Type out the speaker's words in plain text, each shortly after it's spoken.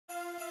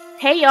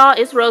Hey y'all,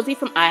 it's Rosie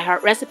from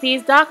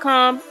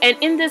iHeartRecipes.com, and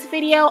in this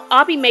video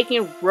I'll be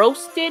making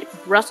roasted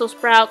Brussels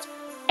sprouts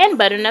and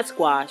butternut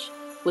squash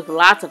with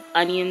lots of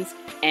onions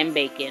and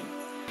bacon.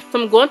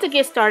 So I'm going to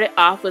get started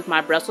off with my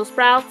Brussels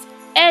sprouts.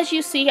 As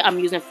you see, I'm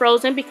using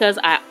frozen because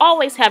I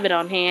always have it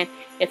on hand.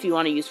 If you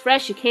want to use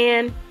fresh, you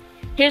can.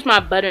 Here's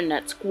my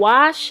butternut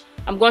squash.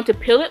 I'm going to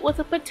peel it with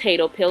a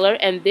potato peeler,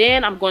 and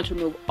then I'm going to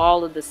remove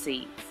all of the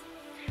seeds.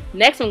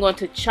 Next, I'm going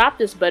to chop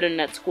this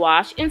butternut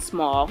squash in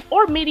small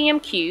or medium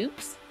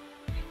cubes.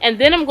 And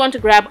then I'm going to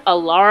grab a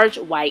large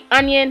white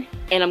onion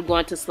and I'm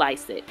going to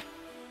slice it.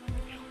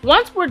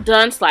 Once we're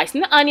done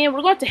slicing the onion,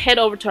 we're going to head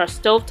over to our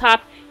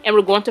stovetop and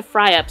we're going to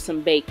fry up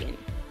some bacon.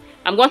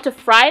 I'm going to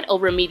fry it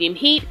over medium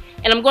heat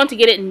and I'm going to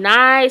get it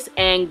nice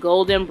and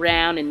golden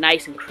brown and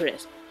nice and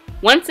crisp.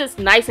 Once it's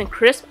nice and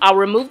crisp, I'll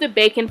remove the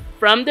bacon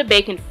from the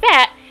bacon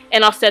fat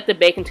and I'll set the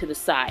bacon to the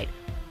side.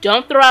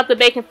 Don't throw out the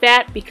bacon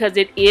fat because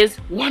it is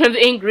one of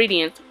the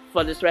ingredients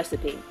for this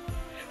recipe.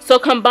 So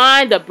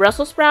combine the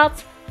Brussels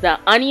sprouts, the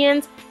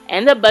onions,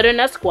 and the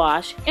butternut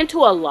squash into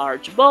a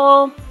large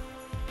bowl.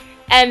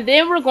 And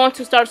then we're going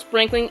to start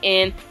sprinkling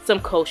in some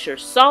kosher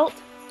salt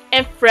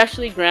and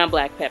freshly ground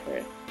black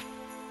pepper.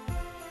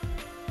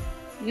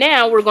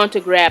 Now we're going to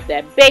grab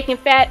that bacon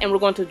fat and we're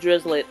going to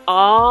drizzle it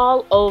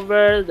all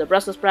over the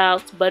Brussels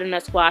sprouts,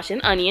 butternut squash,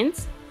 and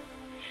onions.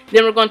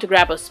 Then we're going to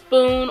grab a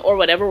spoon or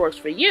whatever works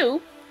for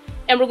you.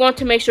 And we're going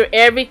to make sure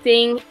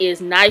everything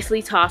is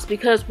nicely tossed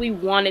because we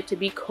want it to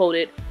be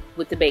coated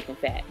with the bacon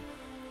fat.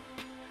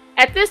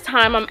 At this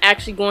time, I'm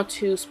actually going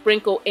to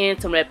sprinkle in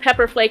some red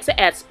pepper flakes to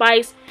add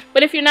spice.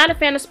 But if you're not a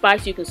fan of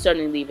spice, you can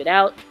certainly leave it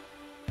out.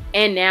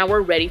 And now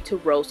we're ready to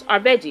roast our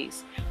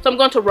veggies. So I'm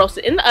going to roast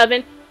it in the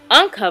oven,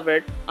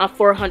 uncovered, on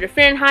 400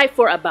 Fahrenheit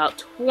for about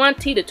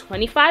 20 to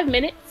 25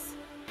 minutes.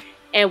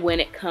 And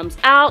when it comes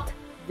out,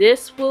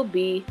 this will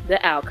be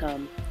the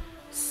outcome.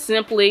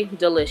 Simply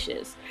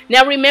delicious.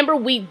 Now remember,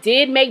 we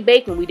did make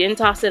bacon, we didn't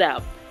toss it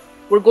out.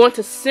 We're going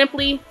to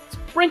simply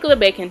sprinkle the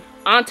bacon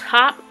on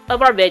top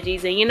of our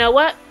veggies, and you know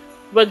what?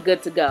 We're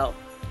good to go.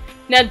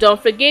 Now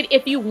don't forget,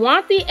 if you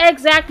want the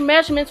exact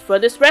measurements for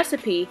this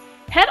recipe,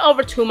 head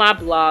over to my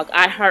blog,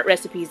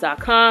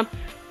 iHeartRecipes.com.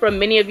 For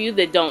many of you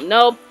that don't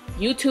know,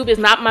 YouTube is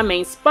not my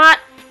main spot.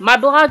 My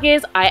blog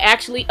is. I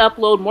actually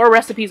upload more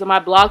recipes on my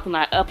blog than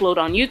I upload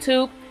on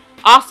YouTube.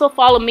 Also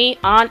follow me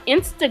on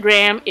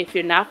Instagram if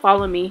you're not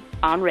following me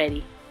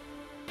already.